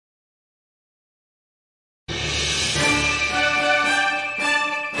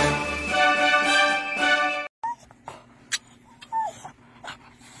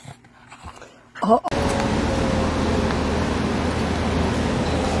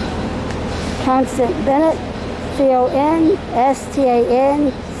Constance Bennett,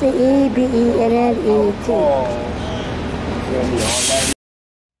 CONSTANCEBENNET.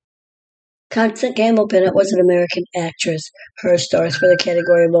 Constance Campbell Bennett was an American actress. Her stars for the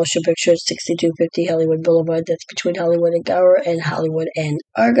category of motion pictures 6250 Hollywood Boulevard, that's between Hollywood and Gower, and Hollywood and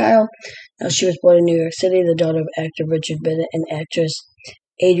Argyle. Now, she was born in New York City, the daughter of actor Richard Bennett and actress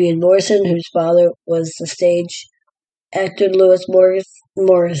Adrienne Morrison, whose father was the stage actor Louis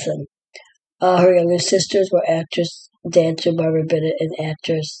Morrison. Her younger sisters were actress dancer Barbara Bennett and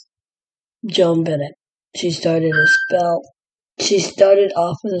actress Joan Bennett. She started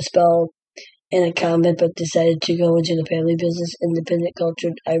off with a spell in a convent, but decided to go into the family business, independent,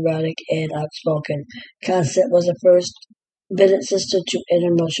 cultured, ironic, and outspoken. Constance was the first Bennett sister to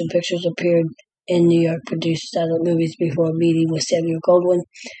enter motion pictures, appeared in New York, produced silent movies before meeting with Samuel Goldwyn,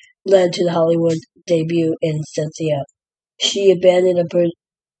 led to the Hollywood debut in Cynthia. She abandoned a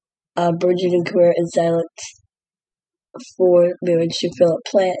burgeoning career in silence for marriage to Philip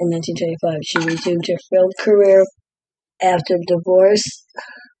Platt in 1925. She resumed her film career after divorce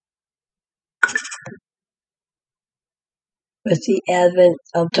with the advent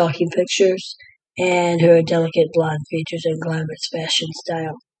of talking pictures, and her delicate blonde features and glamorous fashion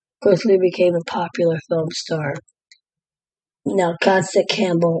style quickly became a popular film star. Now, Constance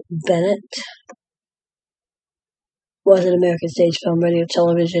Campbell Bennett was an American stage, film, radio,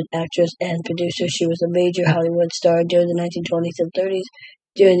 television actress and producer. She was a major Hollywood star during the 1920s and 30s.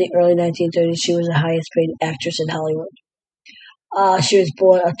 During the early 1930s, she was the highest-paid actress in Hollywood. She was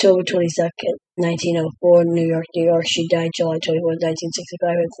born October 22nd, 1904, in New York, New York. She died July 21, 1965,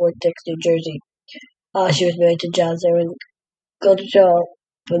 in Fort Dix, New Jersey. She was married to John Zaren Godeschall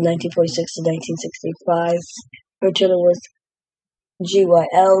from 1946 to 1965. Her children was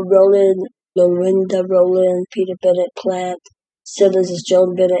G.Y.L. Rowland, Lorinda Rowland, Peter Bennett Platt. Siblings is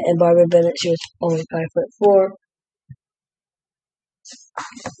Joan Bennett and Barbara Bennett. She was only 5'4".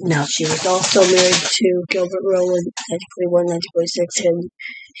 Now, she was also married to Gilbert Rowland, 1941-1946,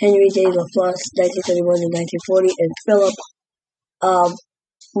 Henry Day LaFosse, 1931-1940, and Philip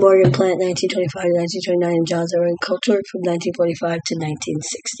Morgan Plant, 1925-1929, and John Zaren Coulthard from 1945 to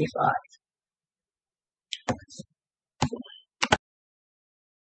 1965.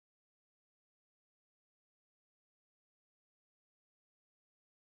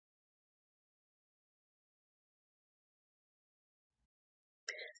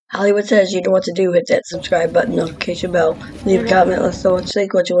 Hollywood Says, you know what to do. Hit that subscribe button, notification bell, leave a comment, let us know what you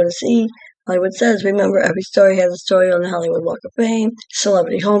think, what you want to see. Hollywood Says, remember, every story has a story on the Hollywood Walk of Fame,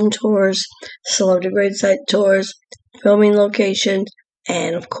 celebrity home tours, celebrity gravesite tours, filming locations,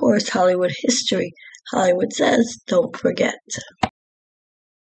 and, of course, Hollywood history. Hollywood Says, don't forget.